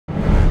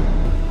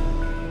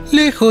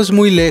Lejos,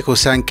 muy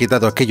lejos han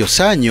quedado aquellos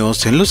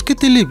años en los que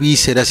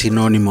Televisa era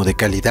sinónimo de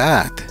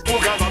calidad.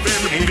 Jugaba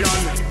del mundial,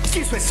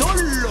 eso es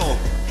solo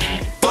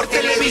por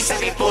Televisa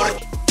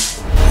Deportes.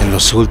 En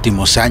los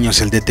últimos años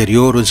el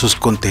deterioro en sus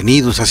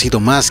contenidos ha sido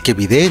más que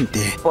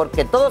evidente.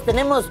 Porque todos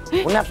tenemos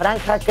una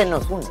franja que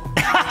nos une.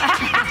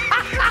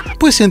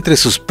 Pues entre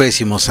sus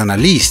pésimos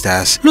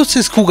analistas, los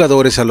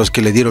exjugadores a los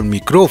que le dieron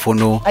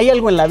micrófono... Hay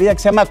algo en la vida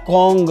que se llama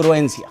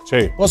congruencia.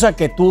 Sí. Cosa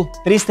que tú,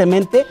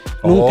 tristemente,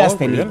 nunca has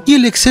tenido. Y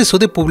el exceso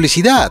de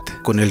publicidad,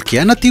 con el que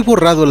han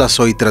atiborrado las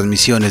hoy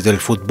transmisiones del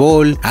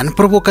fútbol, han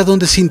provocado un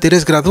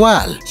desinterés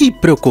gradual y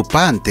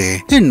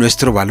preocupante en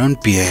nuestro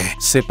balompié.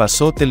 Se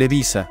pasó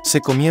Televisa,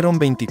 se comieron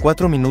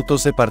 24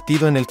 minutos de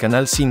partido en el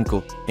canal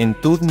 5, en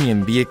TUD ni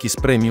en VX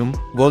Premium,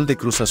 gol de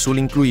Cruz Azul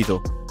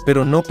incluido,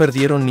 pero no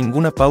perdieron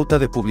ninguna pauta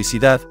de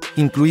publicidad,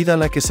 incluida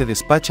la que se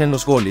despacha en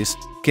los goles,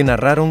 que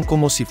narraron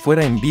como si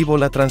fuera en vivo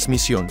la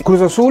transmisión.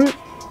 Cruz Azul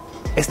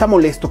está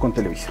molesto con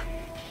Televisa.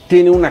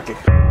 Tiene una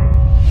queja.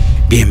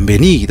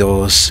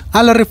 Bienvenidos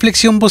a la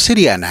reflexión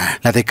boseriana,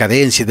 la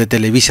decadencia de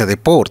Televisa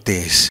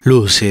Deportes.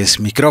 Luces,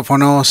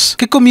 micrófonos,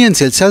 que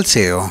comience el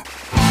salseo.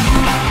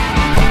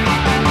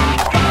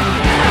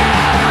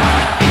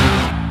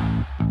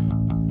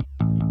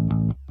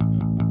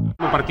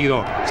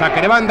 Partido,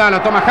 saque de banda,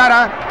 lo toma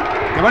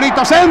Jara, ¡qué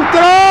bonito centro!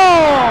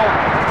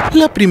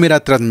 La primera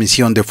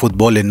transmisión de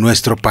fútbol en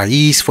nuestro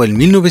país fue en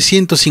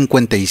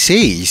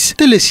 1956.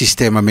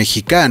 Telesistema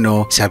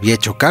Mexicano se había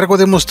hecho cargo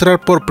de mostrar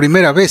por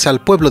primera vez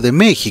al pueblo de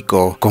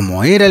México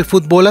cómo era el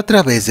fútbol a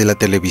través de la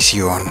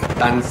televisión.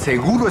 Tan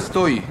seguro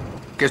estoy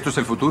que esto es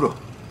el futuro,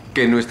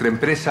 que nuestra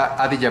empresa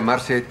ha de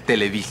llamarse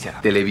Televisa.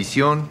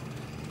 Televisión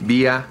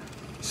vía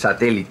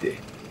satélite.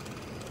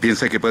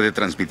 ¿Piensa que puede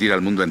transmitir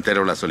al mundo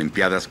entero las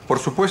Olimpiadas? Por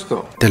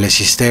supuesto.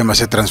 Telesistema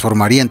se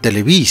transformaría en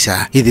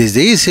Televisa y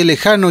desde ese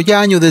lejano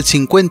ya año del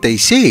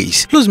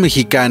 56, los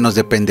mexicanos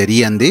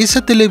dependerían de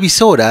esa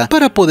televisora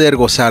para poder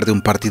gozar de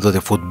un partido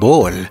de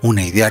fútbol,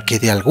 una idea que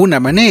de alguna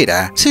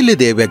manera se le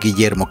debe a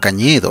Guillermo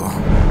Cañedo.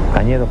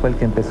 Cañedo fue el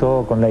que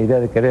empezó con la idea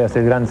de querer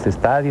hacer grandes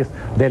estadios,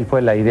 de él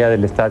fue la idea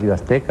del Estadio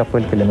Azteca,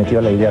 fue el que le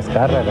metió la idea a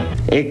Azcárraga.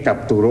 Él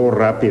capturó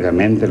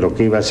rápidamente lo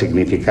que iba a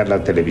significar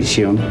la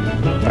televisión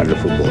para el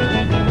fútbol.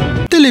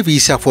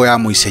 Televisa fue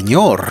amo y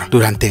señor.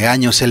 Durante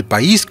años el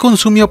país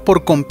consumió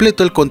por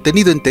completo el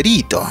contenido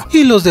enterito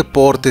y los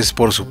deportes,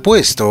 por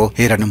supuesto,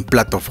 eran un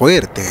plato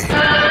fuerte.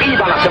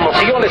 ¡Viva las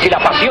emociones y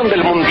la pasión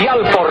del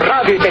mundial por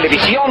radio y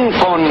televisión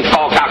con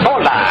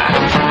Coca-Cola!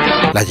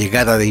 La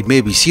llegada de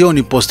Imevisión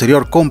y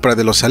posterior compra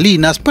de los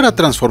Salinas para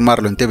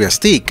transformarlo en TV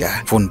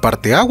Azteca fue un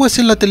parteaguas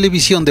en la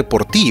televisión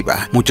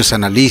deportiva. Muchos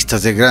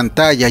analistas de gran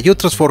talla y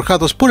otros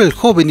forjados por el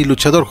joven y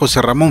luchador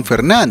José Ramón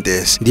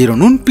Fernández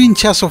dieron un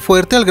pinchazo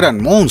fuerte al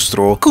gran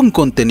monstruo con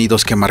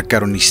contenidos que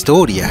marcaron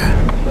historia.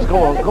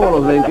 ¿Cómo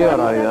los ven? ¿Qué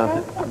barbaridad?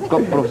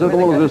 Profesor,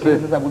 ¿cómo los ve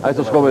usted a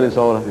estos jóvenes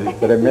ahora?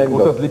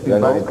 Tremendo.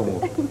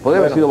 Podría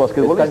haber sido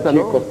basquetbolista,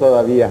 ¿no? Chicos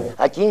todavía.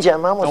 ¿A quién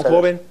llamamos? A un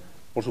joven,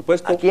 por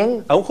supuesto. ¿A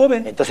quién? A un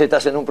joven. Entonces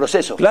estás en un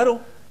proceso. Claro.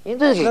 ¿Y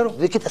entonces claro.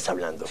 ¿de qué estás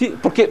hablando? Sí,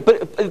 porque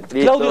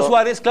Claudio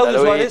Suárez,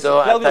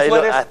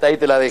 hasta ahí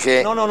te la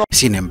dejé. No.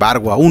 Sin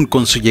embargo, aún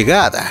con su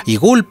llegada y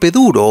golpe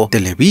duro,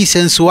 Televisa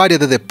en su área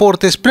de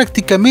deportes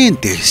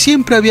prácticamente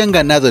siempre habían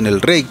ganado en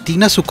el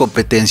rating a su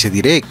competencia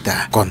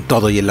directa, con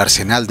todo y el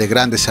arsenal de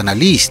grandes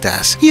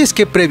analistas. Y es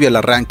que previo al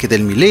arranque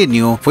del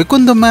milenio fue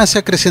cuando más se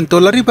acrecentó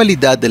la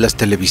rivalidad de las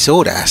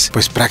televisoras,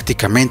 pues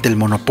prácticamente el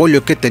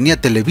monopolio que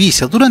tenía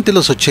Televisa durante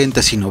los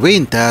 80s y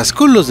 90s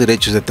con los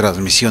derechos de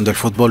transmisión del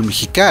fútbol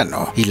mexicano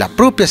y la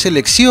propia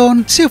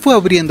selección se fue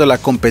abriendo la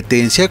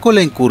competencia con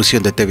la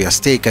incursión de TV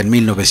Azteca en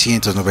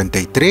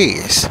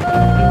 1993.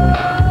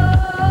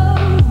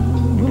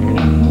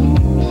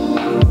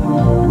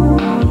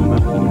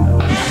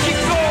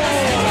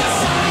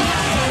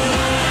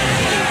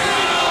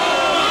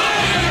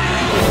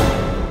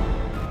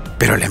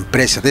 Pero la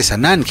empresa de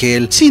San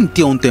Ángel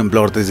sintió un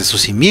temblor desde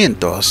sus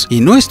cimientos, y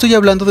no estoy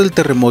hablando del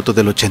terremoto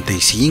del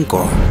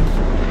 85.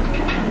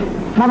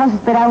 Vamos a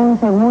esperar un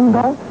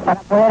segundo para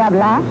poder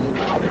hablar.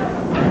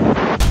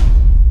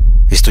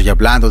 Estoy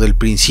hablando del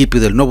principio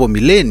del nuevo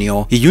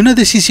milenio y una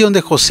decisión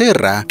de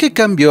Joserra que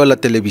cambió la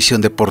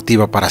televisión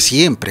deportiva para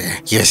siempre.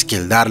 Y es que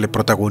el darle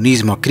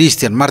protagonismo a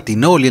Cristian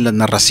Martinoli en las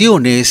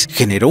narraciones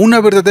generó una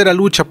verdadera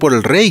lucha por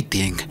el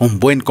rating. Un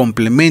buen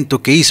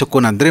complemento que hizo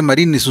con André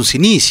Marín en sus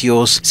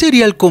inicios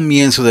sería el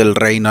comienzo del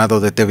reinado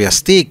de TV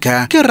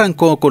Azteca, que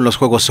arrancó con los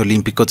Juegos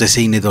Olímpicos de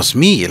Sydney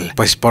 2000,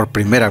 pues por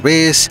primera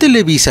vez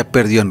Televisa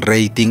perdió en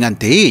rating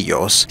ante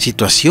ellos,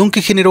 situación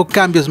que generó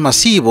cambios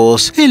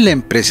masivos en la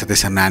empresa de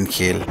San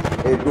Ángel.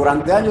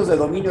 Durante años de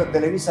dominio de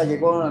Televisa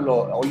llegó a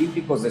los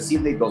Olímpicos de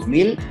Sydney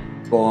 2000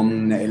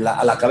 con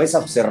a la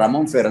cabeza José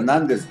Ramón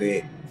Fernández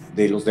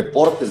de los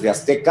deportes de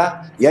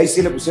Azteca, y ahí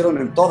sí le pusieron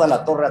en toda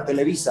la torre a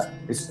Televisa.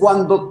 Es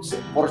cuando,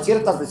 por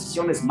ciertas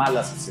decisiones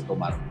malas que se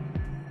tomaron,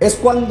 Es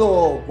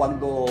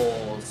cuando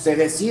se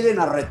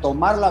deciden a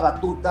retomar la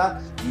batuta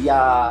y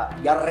a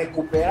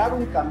recuperar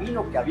un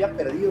camino que había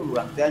perdido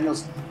durante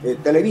años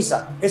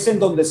Televisa. Es en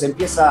donde se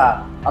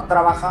empieza a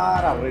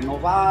trabajar, a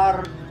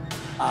renovar,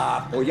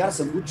 a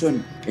apoyarse mucho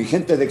en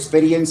gente de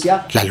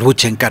experiencia. La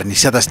lucha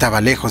encarnizada estaba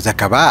lejos de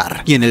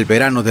acabar, y en el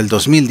verano del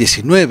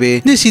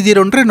 2019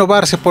 decidieron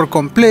renovarse por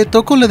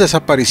completo con la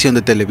desaparición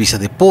de Televisa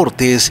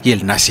Deportes y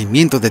el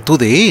nacimiento de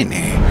TUDN.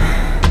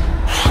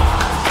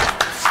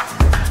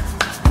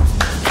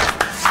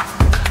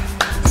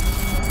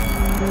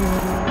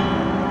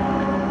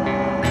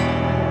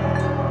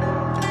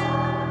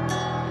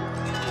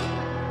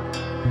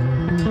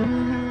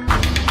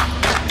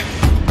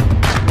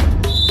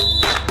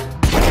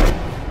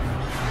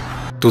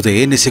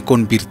 TUDN se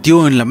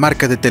convirtió en la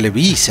marca de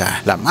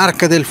Televisa, la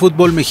marca del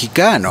fútbol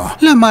mexicano,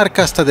 la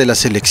marca hasta de la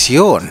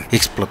selección.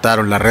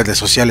 Explotaron las redes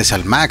sociales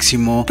al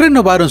máximo,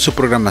 renovaron su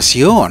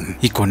programación,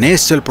 y con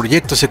esto el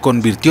proyecto se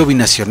convirtió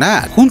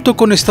binacional. Junto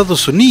con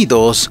Estados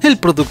Unidos, el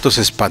producto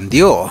se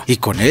expandió, y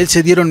con él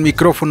se dieron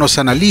micrófonos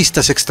a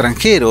analistas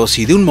extranjeros,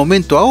 y de un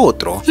momento a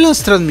otro,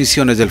 las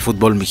transmisiones del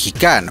fútbol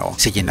mexicano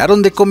se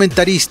llenaron de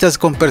comentaristas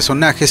con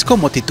personajes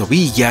como Tito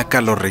Villa,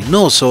 Carlos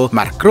Reynoso,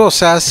 Marc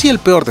Rosas y el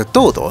peor de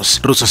todos,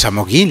 Russo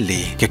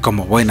Samoginli, que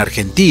como buen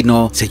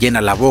argentino se llena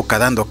la boca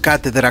dando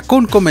cátedra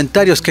con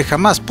comentarios que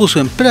jamás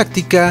puso en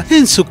práctica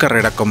en su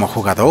carrera como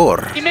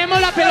jugador. ¡Y Memo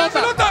la pelota!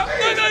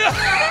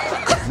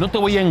 No te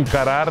voy a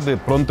encarar de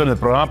pronto en el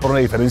programa por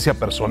una diferencia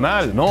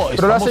personal, ¿no?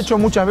 Pero lo has hecho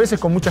muchas veces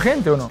con mucha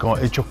gente, ¿o no?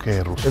 ¿Hecho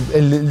qué, Russo?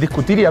 El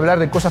discutir y hablar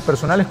de cosas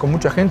personales con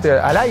mucha gente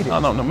al aire.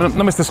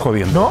 No me estés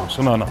jodiendo.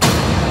 ¿No? No.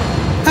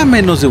 A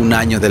menos de un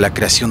año de la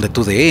creación de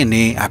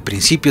TUDN, a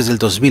principios del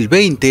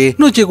 2020,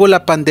 nos llegó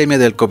la pandemia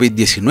del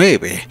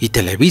COVID-19 y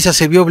Televisa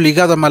se vio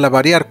obligado a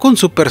malabarear con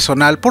su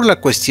personal por la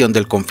cuestión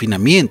del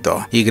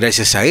confinamiento. Y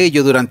gracias a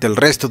ello, durante el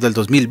resto del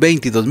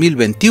 2020 y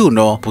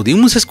 2021,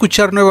 pudimos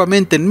escuchar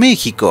nuevamente en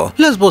México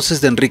las voces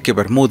de Enrique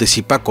Bermúdez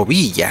y Paco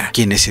Villa,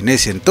 quienes en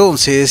ese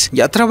entonces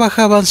ya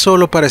trabajaban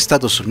solo para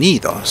Estados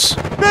Unidos.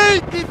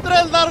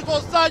 23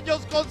 largos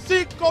años con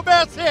 5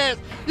 meses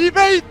y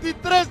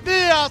 23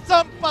 días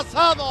han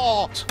pasado.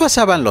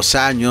 Pasaban los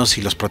años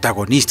y los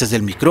protagonistas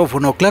del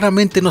micrófono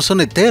claramente no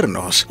son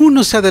eternos.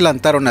 Unos se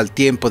adelantaron al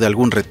tiempo de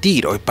algún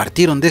retiro y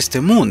partieron de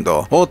este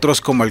mundo.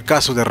 Otros, como el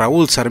caso de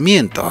Raúl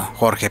Sarmiento,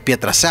 Jorge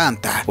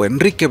Pietrasanta o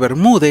Enrique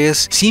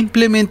Bermúdez,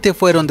 simplemente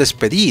fueron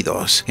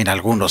despedidos, en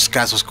algunos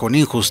casos con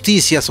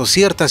injusticias o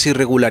ciertas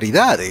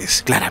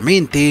irregularidades.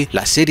 Claramente,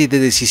 la serie de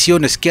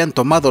decisiones que han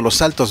tomado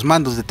los altos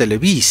mandos de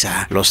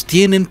Televisa los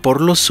tienen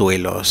por los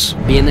suelos.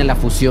 Viene la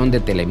fusión de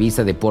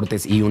Televisa,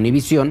 Deportes y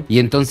Univisión, y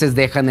entonces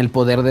dejan el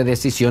poder de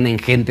decisión en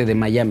gente de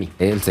Miami.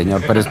 El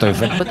señor Pérez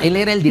Toifer. Él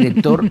era el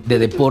director de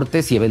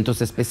deportes y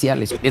eventos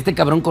especiales. Este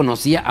cabrón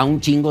conocía a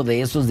un chingo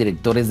de esos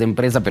directores de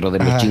empresa, pero de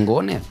los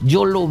chingones.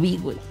 Yo lo vi,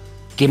 güey.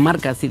 Que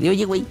marca así de,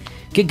 oye, güey,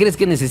 ¿qué crees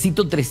que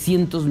necesito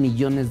 300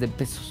 millones de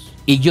pesos?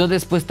 Y yo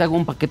después te hago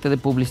un paquete de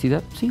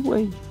publicidad. Sí,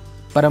 güey.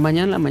 Para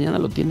mañana en la mañana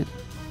lo tienes.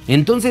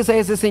 Entonces a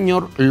ese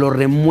señor lo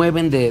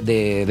remueven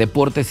de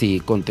deportes y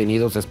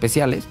contenidos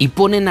especiales y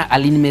ponen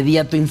al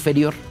inmediato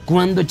inferior.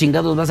 ¿Cuándo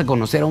chingados vas a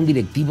conocer a un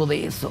directivo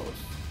de esos?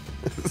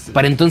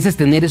 Para entonces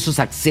tener esos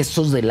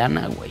accesos de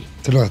lana, güey.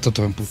 Se lo gastó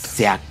todo en puta.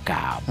 Se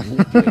acabó,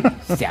 güey.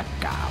 Se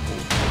acabó.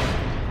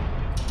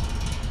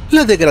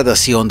 La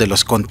degradación de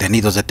los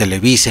contenidos de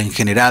Televisa en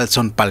general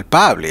son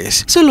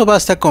palpables. Solo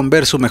basta con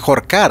ver su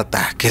mejor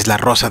carta, que es la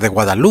Rosa de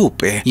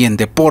Guadalupe, y en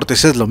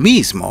deportes es lo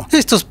mismo.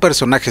 Estos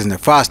personajes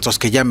nefastos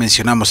que ya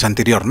mencionamos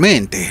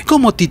anteriormente,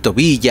 como Tito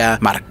Villa,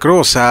 Marc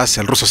Rosas,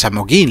 el Russo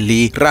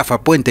Samoginli,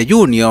 Rafa Puente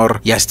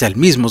Jr. y hasta el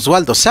mismo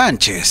Osvaldo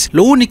Sánchez,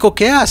 lo único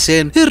que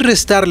hacen es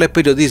restarle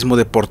periodismo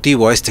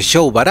deportivo a este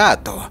show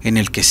barato, en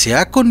el que se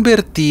ha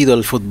convertido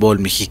el fútbol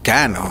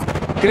mexicano.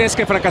 ¿Crees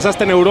que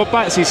fracasaste en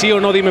Europa? Si sí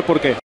o no, dime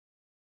por qué.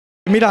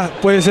 Mira,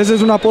 pues ese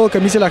es un apodo que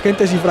me dice la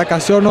gente, si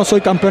fracasé o no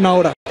soy campeón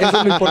ahora. Eso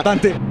es lo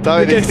importante.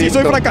 Que si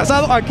soy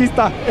fracasado, aquí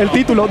está el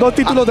título, 2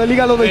 títulos de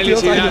liga a los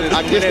 22 años.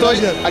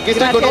 Aquí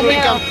estoy con un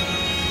bicampeón.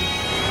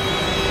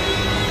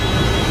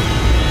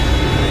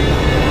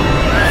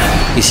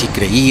 Y si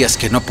creías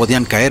que no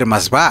podían caer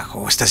más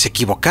bajo, estás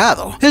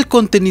equivocado. El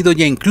contenido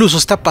ya incluso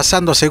está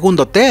pasando a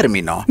segundo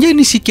término. Ya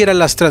ni siquiera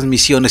las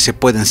transmisiones se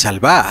pueden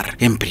salvar.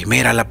 En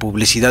primera, la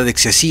publicidad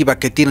excesiva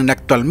que tienen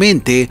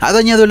actualmente ha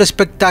dañado el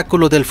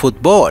espectáculo del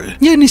fútbol.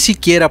 Ya ni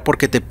siquiera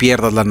porque te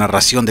pierdas la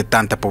narración de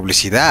tanta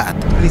publicidad.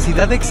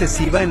 Publicidad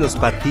excesiva en los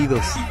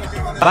partidos.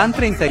 Van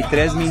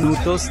 33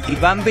 minutos y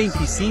van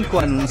 25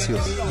 anuncios,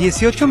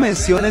 18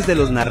 menciones de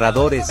los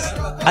narradores.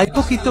 Hay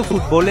poquito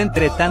fútbol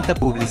entre tanta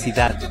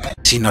publicidad.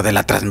 Sino de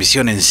la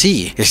transmisión en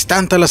sí. Es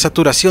tanta la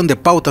saturación de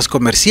pautas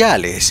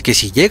comerciales que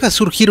si llega a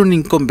surgir un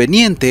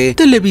inconveniente,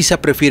 Televisa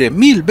prefiere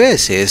 1000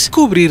 veces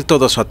cubrir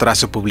todo su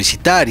atraso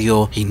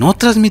publicitario y no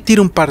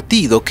transmitir un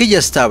partido que ya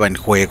estaba en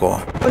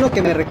juego. Bueno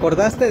que me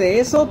recordaste de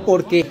eso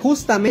porque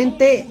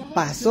justamente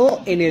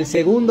pasó en el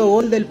segundo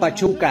gol del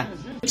Pachuca.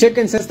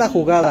 Chéquense esta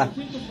jugada.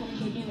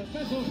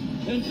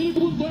 en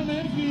clip.mx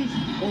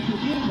o tu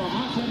tienda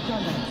más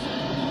cercana.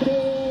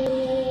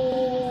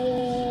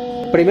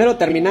 Primero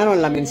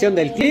terminaron la mención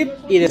del clip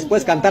y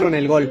después cantaron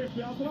el gol.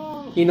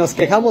 Y nos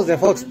quejamos de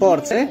Fox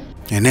Sports, ¿eh?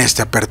 En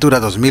esta apertura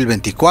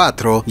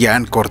 2024 ya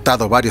han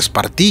cortado varios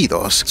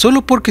partidos,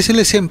 solo porque se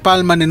les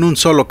empalman en un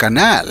solo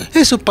canal.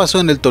 Eso pasó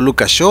en el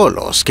Toluca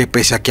Xolos, que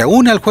pese a que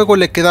aún al juego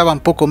le quedaban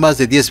poco más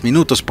de 10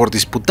 minutos por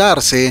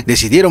disputarse,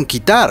 decidieron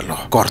quitarlo,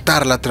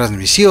 cortar la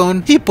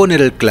transmisión y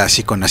poner el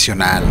Clásico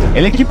Nacional.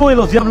 El equipo de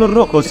los Diablos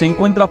Rojos se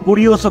encuentra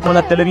furioso con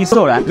la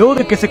televisora, luego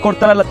de que se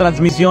cortara la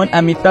transmisión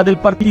a mitad del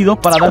partido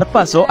para dar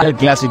paso al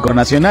Clásico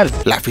Nacional.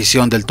 La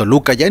afición del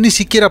Toluca ya ni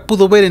siquiera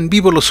pudo ver en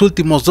vivo los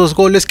últimos 2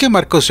 goles que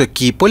marcó su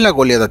equipo en la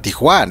goleada a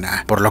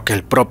Tijuana, por lo que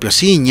el propio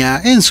Ciña,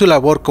 en su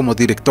labor como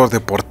director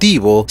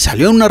deportivo,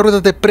 salió a una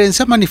rueda de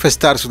prensa a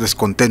manifestar su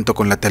descontento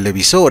con la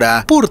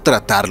televisora por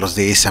tratarlos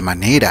de esa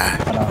manera.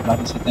 Para hablar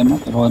de ese tema,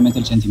 pero obviamente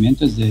el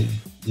sentimiento es de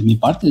mi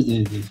parte,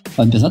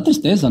 para empezar,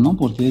 tristeza, ¿no?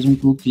 Porque es un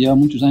club que lleva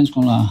muchos años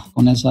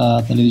con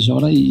esa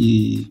televisora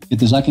y que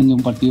te saquen de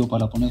un partido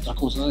para poner otra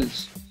cosa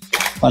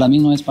para mí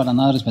no es para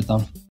nada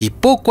respetable. Y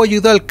poco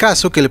ayudó al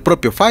caso que el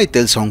propio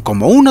Faitelson,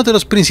 como uno de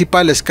los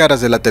principales caras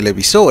de la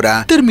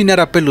televisora,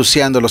 terminara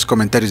peluceando los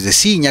comentarios de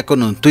Ciña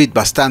con un tuit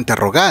bastante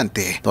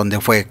arrogante, donde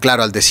fue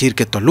claro al decir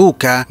que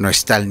Toluca no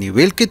está al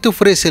nivel que te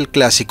ofrece el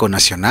Clásico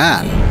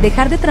Nacional.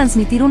 Dejar de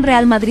transmitir un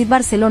Real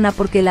Madrid-Barcelona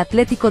porque el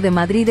Atlético de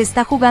Madrid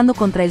está jugando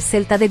contra el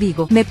Celta de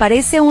Vigo me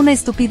parece una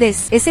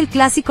estupidez. Es el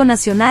Clásico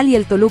Nacional y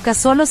el Toluca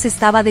solo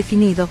estaba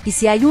definido, y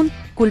si hay un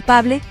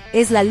culpable,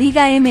 es la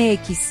Liga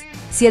MX.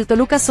 Si el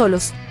Toluca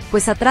solos,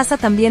 pues atrasa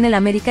también el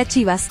América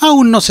Chivas.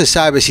 Aún no se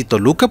sabe si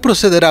Toluca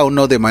procederá o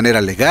no de manera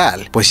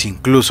legal, pues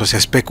incluso se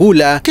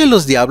especula que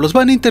los Diablos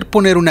van a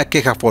interponer una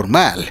queja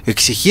formal,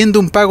 exigiendo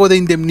un pago de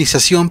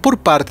indemnización por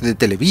parte de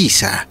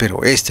Televisa.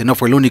 Pero este no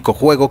fue el único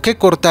juego que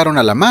cortaron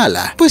a la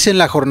mala, pues en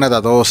la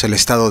jornada 2 el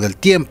estado del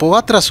tiempo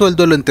atrasó el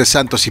duelo entre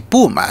Santos y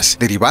Pumas,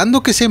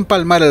 derivando que se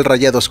empalmara el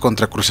Rayados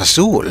contra Cruz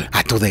Azul.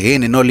 A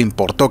TUDN no le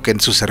importó que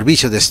en su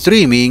servicio de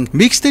streaming,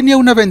 ViX tenía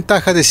una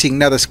ventaja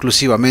designada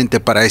exclusivamente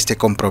para este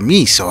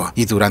compromiso,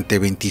 y durante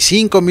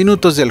 25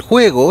 minutos del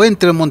juego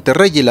entre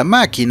Monterrey y La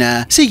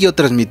Máquina siguió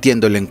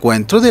transmitiendo el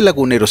encuentro de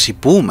Laguneros y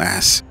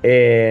Pumas.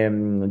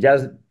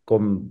 Ya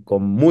con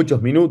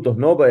muchos minutos,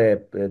 ¿no?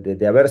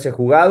 de haberse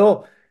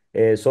jugado.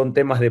 Son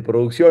temas de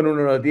producción,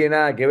 uno no tiene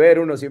nada que ver,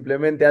 uno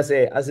simplemente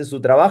hace su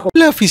trabajo.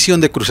 La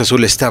afición de Cruz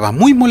Azul estaba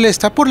muy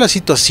molesta por la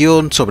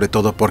situación, sobre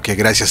todo porque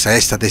gracias a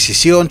esta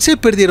decisión se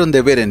perdieron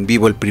de ver en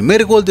vivo el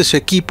primer gol de su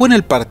equipo en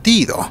el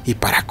partido, y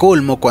para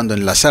colmo, cuando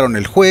enlazaron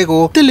el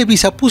juego,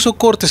 Televisa puso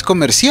cortes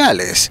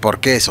comerciales,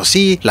 porque eso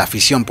sí, la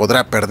afición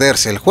podrá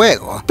perderse el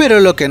juego,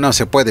 pero lo que no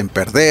se pueden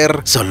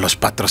perder son los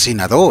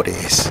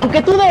patrocinadores.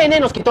 Aunque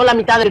TUDN nos quitó la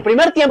mitad del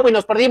primer tiempo y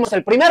nos perdimos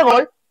el primer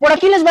gol, por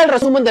aquí les va el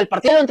resumen del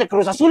partido entre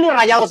Cruz Azul y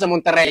Rayados de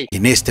Monterrey.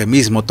 En este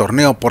mismo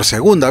torneo por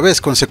segunda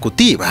vez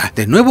consecutiva,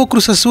 de nuevo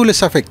Cruz Azul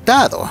es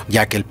afectado,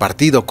 ya que el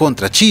partido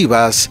contra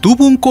Chivas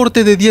tuvo un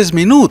corte de 10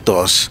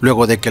 minutos,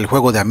 luego de que el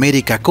juego de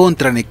América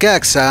contra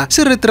Necaxa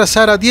se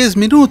retrasara 10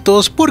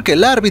 minutos porque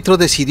el árbitro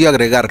decidió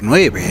agregar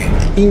 9.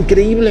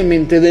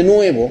 Increíblemente, de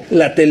nuevo,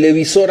 la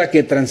televisora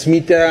que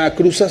transmite a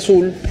Cruz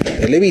Azul,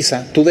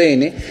 Televisa,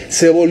 TUDN,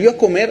 se volvió a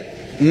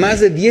comer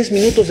más de 10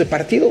 minutos de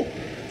partido.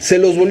 Se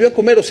los volvió a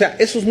comer, o sea,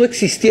 esos no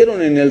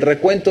existieron en el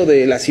recuento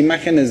de las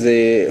imágenes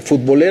de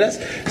futboleras,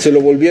 se lo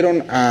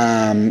volvieron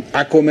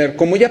a comer,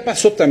 como ya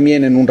pasó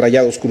también en un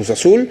Rayados Cruz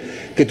Azul,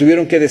 que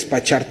tuvieron que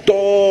despachar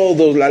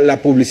toda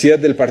la publicidad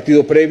del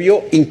partido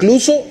previo,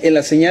 incluso en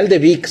la señal de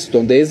ViX,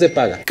 donde es de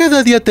paga.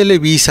 Cada día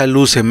Televisa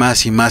luce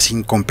más y más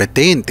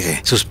incompetente,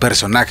 sus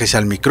personajes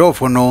al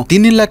micrófono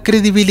tienen la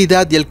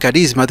credibilidad y el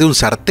carisma de un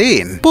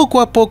sartén.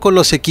 Poco a poco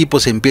los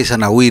equipos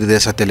empiezan a huir de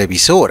esa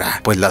televisora,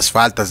 pues las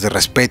faltas de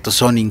respeto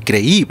son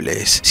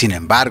increíbles. Sin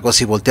embargo,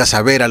 si volteas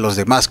a ver a los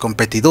demás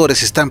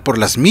competidores, están por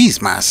las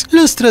mismas.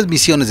 Las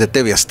transmisiones de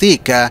TV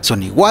Azteca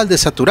son igual de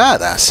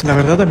saturadas. La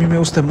verdad, a mí me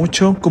gusta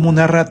mucho cómo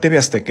narra TV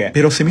Azteca,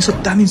 pero se me hizo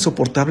tan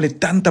insoportable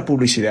tanta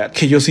publicidad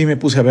que yo sí me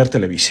puse a ver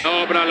Televisa.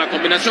 La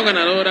combinación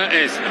ganadora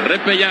es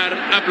repellar,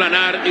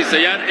 aplanar y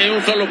sellar en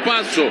un solo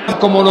paso.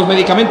 Como los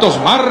medicamentos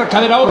marca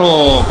del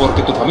ahorro,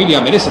 porque tu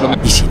familia merece lo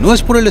mejor. Y si no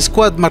es por el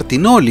squad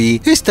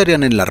Martinoli,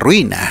 estarían en la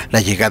ruina.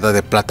 La llegada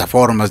de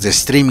plataformas de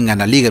streaming a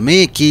la Liga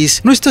MX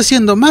no está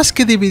haciendo más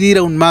que dividir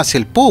aún más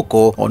el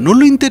poco o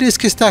nulo interés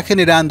que está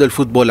generando el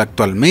fútbol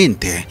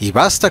actualmente, y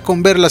basta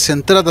con ver las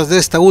entradas de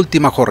esta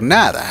última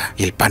jornada.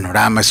 El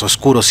panorama es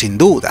oscuro sin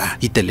duda,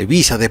 y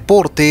Televisa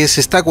Deportes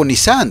está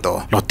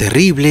agonizando. Lo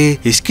terrible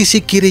es que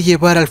se quiere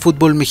llevar al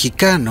fútbol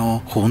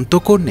mexicano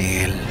junto con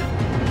él.